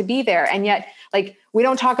had a right to be there. And yet, like, we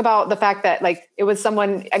don't talk about the fact that, like, it was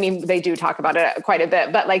someone, I mean, they do talk about it quite a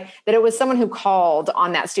bit, but like that it was someone who called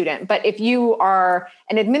on that student. But if you are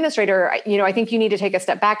an administrator, I think you need to take a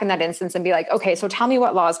step back in that instance and be like, okay, so tell me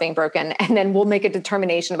what law is being broken, and then we'll make a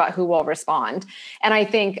determination about who will respond. And I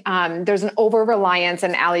think there's an over-reliance,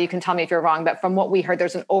 and Allie, you can tell me if you're wrong, but from what we heard,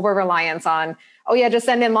 there's an over-reliance on, oh yeah, just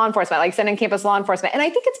send in law enforcement, like send in campus law enforcement. And I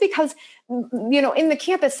think it's because, in the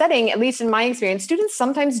campus setting, at least in my experience, students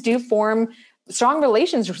sometimes do form strong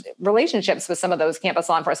relationships with some of those campus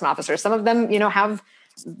law enforcement officers. Some of them, have,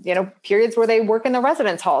 periods where they work in the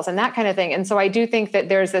residence halls and that kind of thing. And so I do think that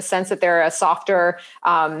there's this sense that they're a softer,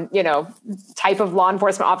 type of law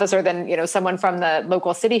enforcement officer than, someone from the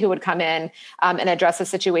local city who would come in and address a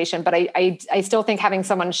situation. But I still think having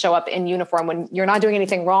someone show up in uniform when you're not doing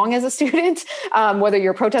anything wrong as a student, whether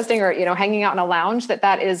you're protesting or, hanging out in a lounge,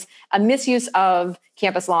 that is a misuse of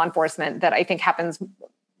campus law enforcement that I think happens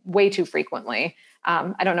way too frequently.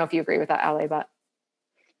 I don't know if you agree with that, Allie, but.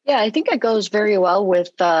 Yeah, I think it goes very well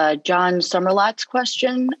with John Summerlot's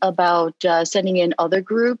question about sending in other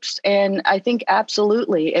groups. And I think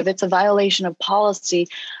absolutely, if it's a violation of policy,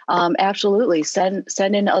 absolutely send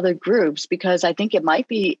in other groups, because I think it might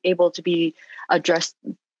be able to be addressed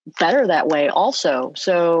better that way also.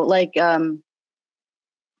 So like,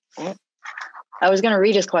 I was going to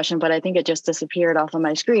read his question, but I think it just disappeared off of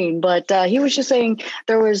my screen. But he was just saying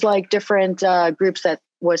there was like different groups that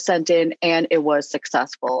was sent in and it was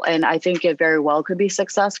successful. And I think it very well could be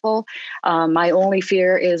successful. My only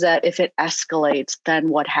fear is that if it escalates, then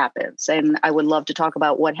what happens? And I would love to talk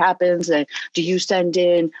about what happens. And do you send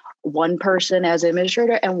in one person as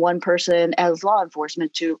administrator and one person as law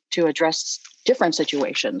enforcement to address different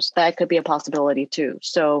situations? That could be a possibility too.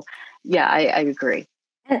 So yeah, I agree.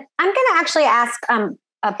 And I'm going to actually ask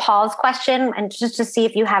Paul's question, and just to see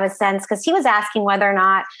if you have a sense, because he was asking whether or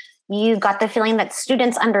not you got the feeling that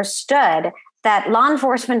students understood that law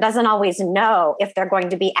enforcement doesn't always know if they're going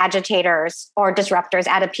to be agitators or disruptors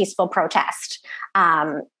at a peaceful protest,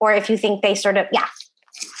 or if you think they sort of, do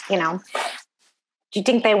you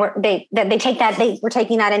think they were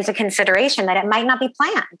taking that into consideration, that it might not be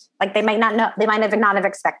planned, like they might not know, they might not have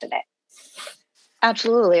expected it?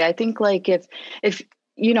 Absolutely. I think like if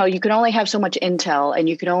you can only have so much intel and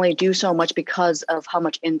you can only do so much because of how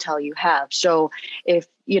much intel you have. So if,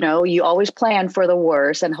 you always plan for the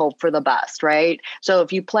worst and hope for the best, right? So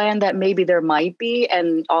if you plan that maybe there might be,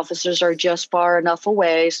 and officers are just far enough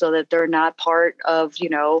away so that they're not part of,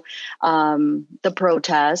 the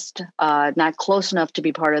protest, not close enough to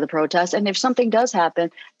be part of the protest. And if something does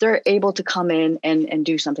happen, they're able to come in and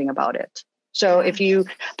do something about it. So if you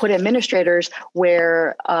put administrators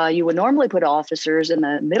where you would normally put officers in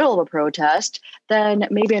the middle of a protest, then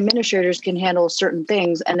maybe administrators can handle certain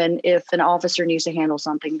things. And then if an officer needs to handle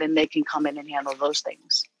something, then they can come in and handle those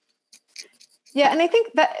things. Yeah. And I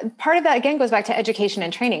think that part of that, again, goes back to education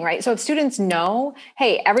and training, right? So if students know,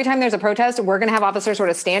 hey, every time there's a protest, we're going to have officers sort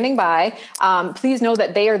of standing by. Please know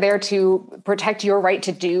that they are there to protect your right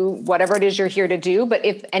to do whatever it is you're here to do. But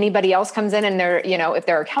if anybody else comes in and they're, if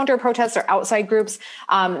there are counter protests or outside groups,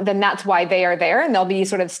 then that's why they are there and they'll be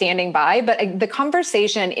sort of standing by. But the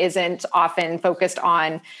conversation isn't often focused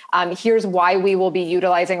on, here's why we will be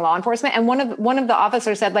utilizing law enforcement. And one of the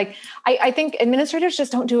officers said, like, I think administrators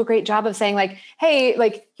just don't do a great job of saying, like, hey,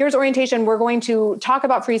 like, here's orientation. We're going to talk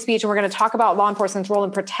about free speech and we're going to talk about law enforcement's role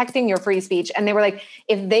in protecting your free speech. And they were like,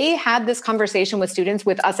 if they had this conversation with students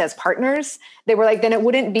with us as partners, they were like, then it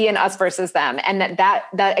wouldn't be an us versus them. And that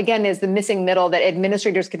again is the missing middle that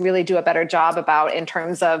administrators could really do a better job about, in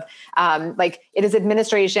terms of it is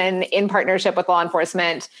administration in partnership with law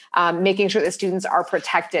enforcement, making sure that students are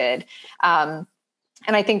protected.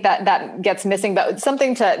 And I think that gets missing, but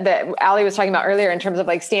something that Ali was talking about earlier in terms of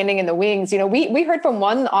like standing in the wings, we heard from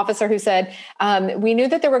one officer who said, we knew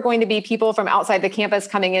that there were going to be people from outside the campus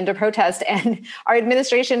coming in to protest, and our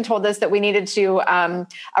administration told us that we needed to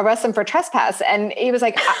arrest them for trespass. And he was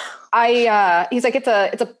like, he's like, it's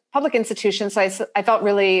a public institution. So I felt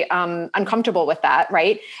really uncomfortable with that.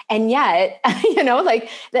 Right. And yet,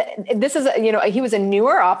 this is, he was a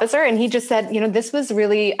newer officer, and he just said, this was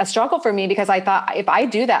really a struggle for me, because I thought if I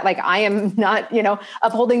do that, like I am not,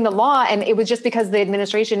 upholding the law. And it was just because the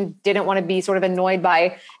administration didn't want to be sort of annoyed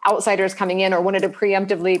by outsiders coming in, or wanted to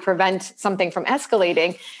preemptively prevent something from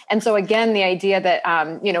escalating. And so again, the idea that,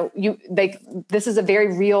 this is a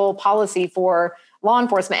very real policy for law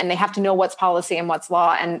enforcement, and they have to know what's policy and what's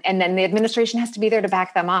law. And then the administration has to be there to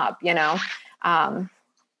back them up, No,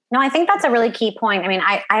 I think that's a really key point. I mean,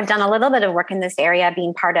 I've done a little bit of work in this area,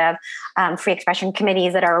 being part of free expression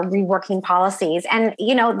committees that are reworking policies. And,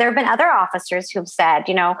 there have been other officers who've said,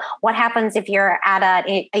 what happens if you're at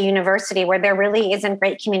a university where there really isn't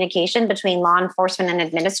great communication between law enforcement and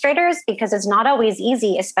administrators, because it's not always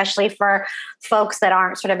easy, especially for folks that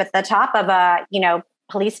aren't sort of at the top of a,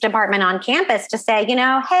 police department on campus, to say,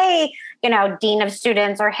 hey, dean of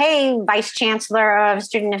students, or hey, vice chancellor of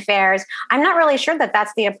student affairs, I'm not really sure that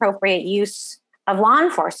that's the appropriate use of law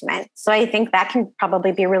enforcement. So I think that can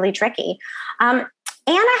probably be really tricky. Anna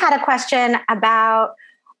had a question about,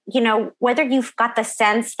 whether you've got the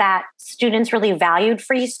sense that students really valued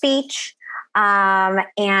free speech, and,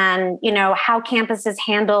 how campuses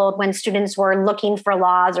handled when students were looking for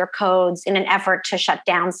laws or codes in an effort to shut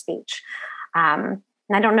down speech.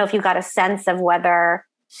 And I don't know if you got a sense of whether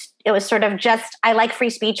it was sort of just, I like free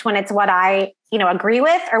speech when it's what I, agree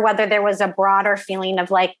with, or whether there was a broader feeling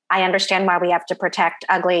of like, I understand why we have to protect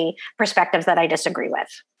ugly perspectives that I disagree with.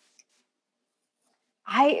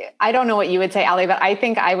 I don't know what you would say, Ali, but I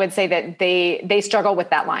think I would say that they struggle with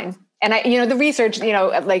that line. And the research,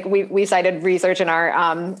 like we cited research in our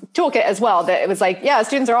toolkit as well, that it was like, yeah,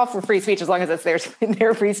 students are all for free speech as long as it's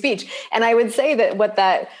their free speech. And I would say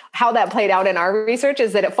that how that played out in our research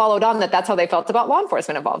is that it followed on that's how they felt about law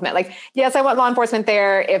enforcement involvement. Like, yes, I want law enforcement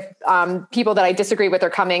there if people that I disagree with are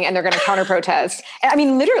coming and they're going to counter protest. And I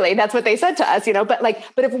mean, literally, that's what they said to us,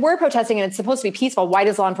 but if we're protesting and it's supposed to be peaceful, why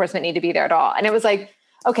does law enforcement need to be there at all? And it was like,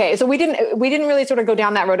 okay, so we didn't really sort of go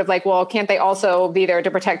down that road of like, well, can't they also be there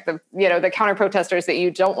to protect the counter protesters that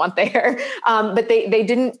you don't want there? But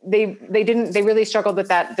they really struggled with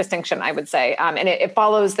that distinction, I would say. And it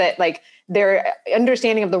follows that like their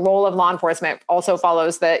understanding of the role of law enforcement also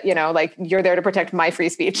follows that, like you're there to protect my free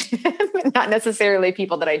speech, not necessarily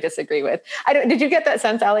people that I disagree with. Did you get that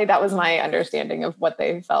sense, Ali? That was my understanding of what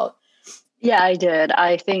they felt. Yeah, I did.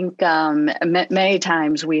 I think many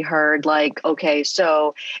times we heard like, okay,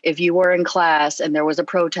 so if you were in class and there was a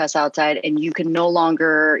protest outside and you can no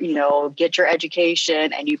longer, get your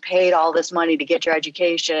education, and you paid all this money to get your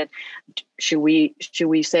education, should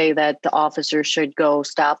we say that the officers should go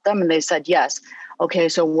stop them? And they said, yes. Okay,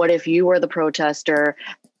 so what if you were the protester?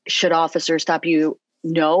 Should officers stop you?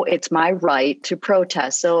 No, it's my right to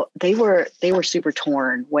protest. So they were super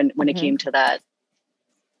torn when it came to that.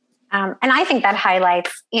 And I think that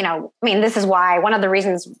highlights, this is why one of the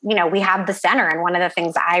reasons, we have the center, and one of the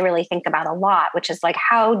things I really think about a lot, which is like,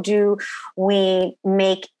 how do we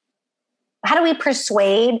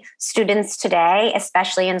persuade students today,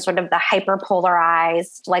 especially in sort of the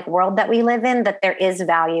hyper-polarized like world that we live in, that there is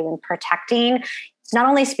value in protecting not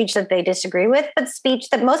only speech that they disagree with, but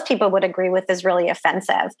speech that most people would agree with is really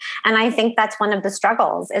offensive. And I think that's one of the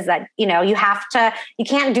struggles, is that, you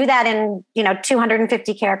can't do that in,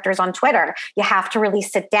 250 characters on Twitter. You have to really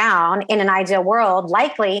sit down in an ideal world,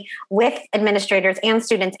 likely with administrators and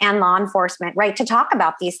students and law enforcement, right, to talk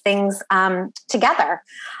about these things together.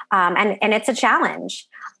 And it's a challenge.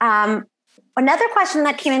 Another question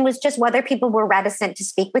that came in was just whether people were reticent to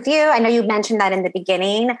speak with you. I know you mentioned that in the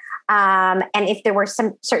beginning. And if there were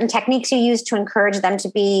some certain techniques you used to encourage them to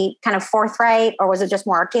be kind of forthright, or was it just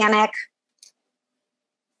more organic?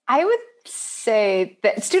 I would say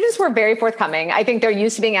that students were very forthcoming. I think they're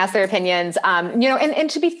used to being asked their opinions. And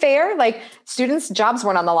to be fair, like students' jobs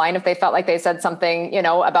weren't on the line if they felt like they said something,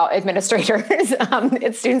 about administrators.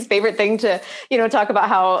 It's students' favorite thing to, talk about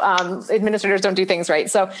how administrators don't do things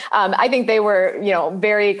right. So I think they were,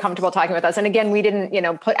 very comfortable talking with us. And again, we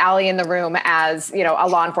didn't, put Ali in the room as, a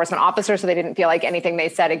law enforcement officer. So they didn't feel like anything they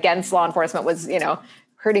said against law enforcement was,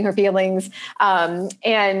 hurting her feelings.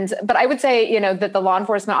 But I would say, that the law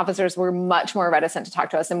enforcement officers were much more reticent to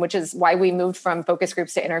talk to us, and which is why we moved from focus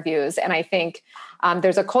groups to interviews. And I think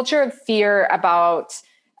there's a culture of fear about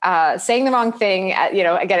saying the wrong thing,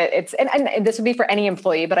 again, and this would be for any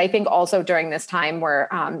employee, but I think also during this time where,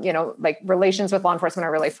 like relations with law enforcement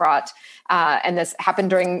are really fraught. And this happened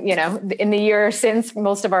during, in the year since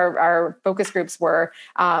most of our focus groups were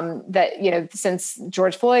since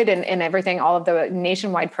George Floyd and everything, all of the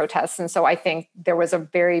nationwide protests. And so I think there was a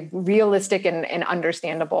very realistic and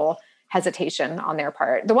understandable hesitation on their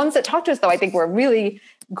part. The ones that talked to us, though, I think were really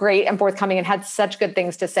great and forthcoming and had such good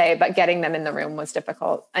things to say, but getting them in the room was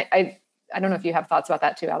difficult. I don't know if you have thoughts about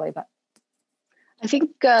that too, Ali, but. I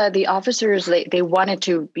think the officers, they wanted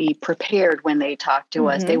to be prepared when they talked to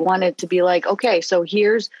us. They wanted to be like, okay, so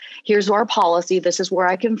here's our policy. This is where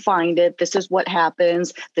I can find it. This is what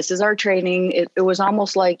happens. This is our training. It was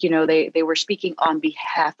almost like, they were speaking on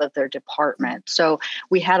behalf of their department. So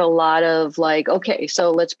we had a lot of like, okay,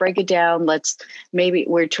 so let's break it down.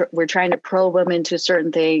 We're trying to probe them into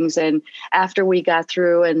certain things. And after we got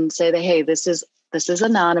through and say that, hey, this is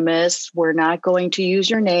anonymous. We're not going to use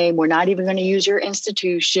your name. We're not even going to use your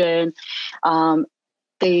institution.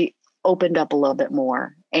 They opened up a little bit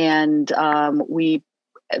more. And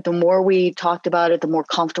the more we talked about it, the more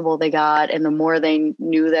comfortable they got. And the more they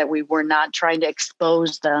knew that we were not trying to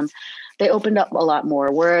expose them, they opened up a lot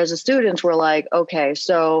more. Whereas the students were like, okay,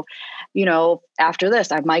 so, after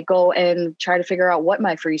this, I might go and try to figure out what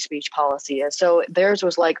my free speech policy is. So theirs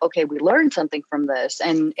was like, okay, we learned something from this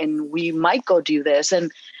and we might go do this.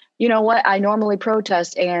 And you know what? I normally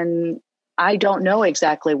protest and I don't know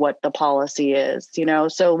exactly what the policy is,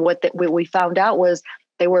 So what we found out was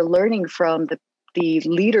they were learning from the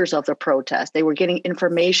leaders of the protest. They were getting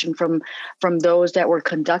information from those that were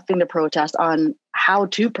conducting the protest on how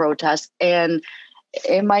to protest. And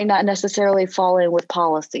it might not necessarily fall in with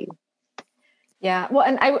policy. Yeah. Well,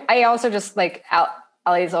 and I also just like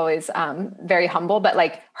Ali's always very humble, but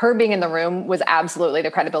like her being in the room was absolutely the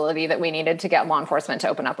credibility that we needed to get law enforcement to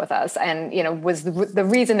open up with us. And, was the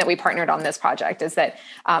reason that we partnered on this project is that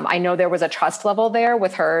I know there was a trust level there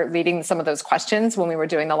with her leading some of those questions when we were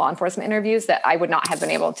doing the law enforcement interviews that I would not have been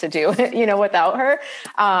able to do, without her.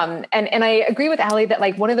 And I agree with Ali that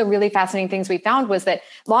like one of the really fascinating things we found was that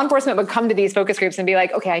law enforcement would come to these focus groups and be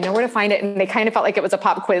like, okay, I know where to find it. And they kind of felt like it was a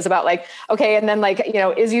pop quiz about like, okay. And then like,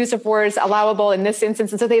 is use of force allowable in this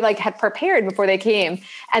instance? And so they like had prepared before they came.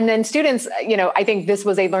 And then students, I think this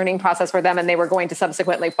was a learning process for them and they were going to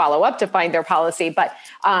subsequently follow up to find their policy. But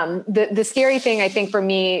the scary thing, I think for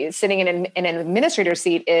me sitting in an administrator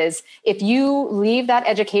seat is if you leave that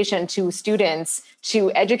education to students to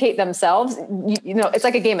educate themselves, it's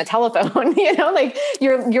like a game of telephone, like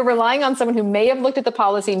you're relying on someone who may have looked at the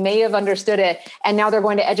policy, may have understood it. And now they're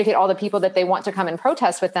going to educate all the people that they want to come and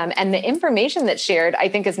protest with them. And the information that's shared, I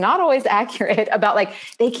think is not always accurate about like,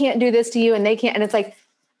 they can't do this to you and they can't. And it's like,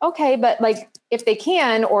 okay, but like if they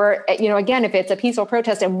can, or, again, if it's a peaceful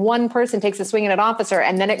protest and one person takes a swing at an officer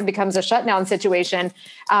and then it becomes a shutdown situation,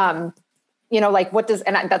 like what does,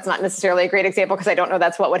 and that's not necessarily a great example because I don't know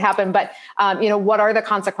that's what would happen, but, what are the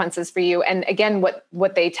consequences for you? And again,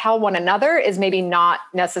 what they tell one another is maybe not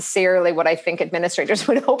necessarily what I think administrators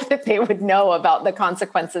would hope that they would know about the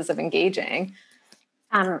consequences of engaging.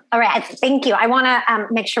 All right. Thank you. I want to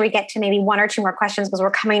make sure we get to maybe one or two more questions because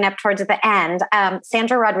we're coming up towards the end.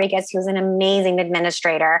 Sandra Rodriguez, who's an amazing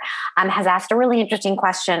administrator, has asked a really interesting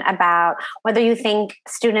question about whether you think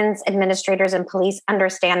students, administrators, and police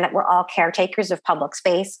understand that we're all caretakers of public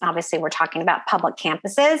space. Obviously, we're talking about public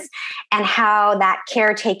campuses and how that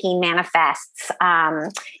caretaking manifests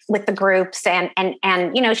with the groups. And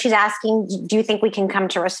she's asking, do you think we can come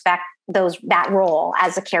to respect that role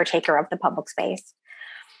as a caretaker of the public space?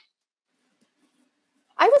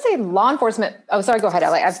 I would say law enforcement. Oh, sorry. Go ahead,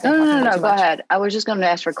 Ali. No. Go ahead. I was just going to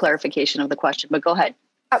ask for clarification of the question, but go ahead.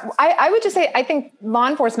 I would just say, I think law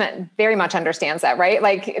enforcement very much understands that, right?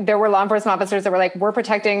 Like there were law enforcement officers that were like, we're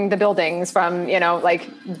protecting the buildings from, like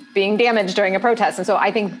being damaged during a protest. And so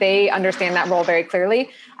I think they understand that role very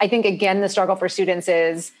clearly. I think, again, the struggle for students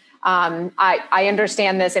is, I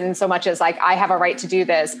understand this in so much as like, I have a right to do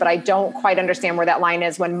this, but I don't quite understand where that line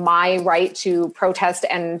is when my right to protest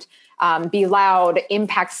and be loud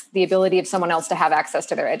impacts the ability of someone else to have access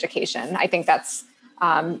to their education. I think that's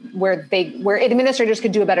where administrators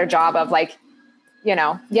could do a better job of like, we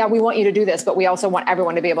want you to do this, but we also want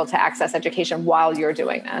everyone to be able to access education while you're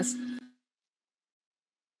doing this.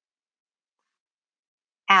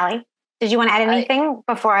 Ali, did you want to add anything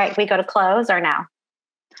before we go to close or no?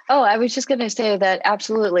 Oh, I was just going to say that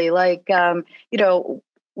absolutely. Like,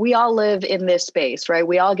 we all live in this space, right?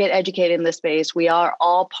 We all get educated in this space. We are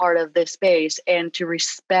all part of this space, and to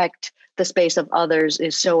respect the space of others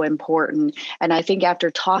is so important. And I think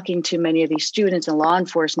after talking to many of these students in law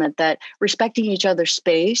enforcement, that respecting each other's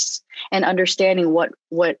space and understanding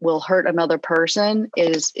what will hurt another person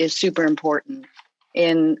is super important.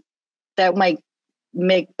 And that might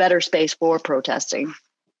make better space for protesting.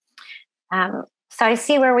 So I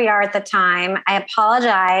see where we are at the time. I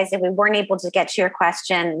apologize if we weren't able to get to your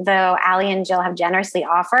question, though Ali and Jill have generously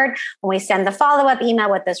offered when we send the follow-up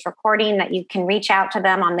email with this recording that you can reach out to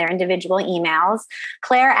them on their individual emails.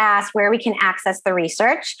 Claire asked where we can access the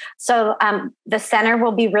research. So the center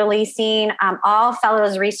will be releasing all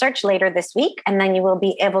fellows' research later this week, and then you will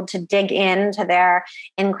be able to dig into their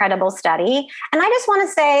incredible study. And I just want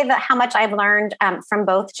to say that how much I've learned from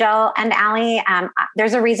both Jill and Ali.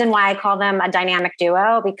 There's a reason why I call them a dynamic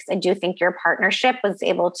duo, because I do think your partnership was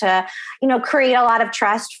able to, create a lot of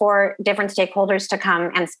trust for different stakeholders to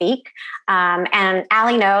come and speak. And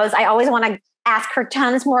Ali knows I always want to ask her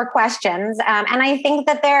tons more questions. And I think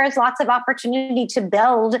that there's lots of opportunity to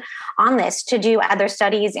build on this, to do other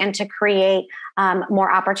studies and to create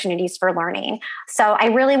more opportunities for learning. So I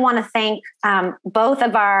really want to thank both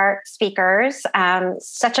of our speakers.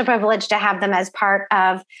 Such a privilege to have them as part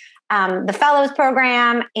of the Fellows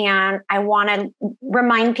Program. And I want to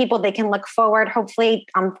remind people they can look forward, hopefully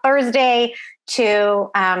on Thursday, to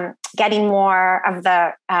getting more of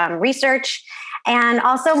the research. And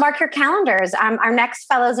also mark your calendars. Our next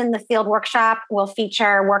Fellows in the Field workshop will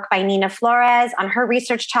feature work by Nina Flores on her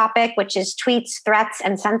research topic, which is tweets, threats,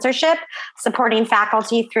 and censorship, supporting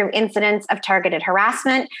faculty through incidents of targeted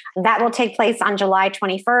harassment. That will take place on July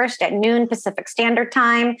 21st at noon Pacific Standard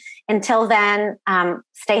Time. Until then,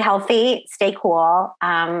 stay healthy, stay cool,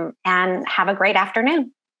 and have a great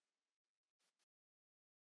afternoon.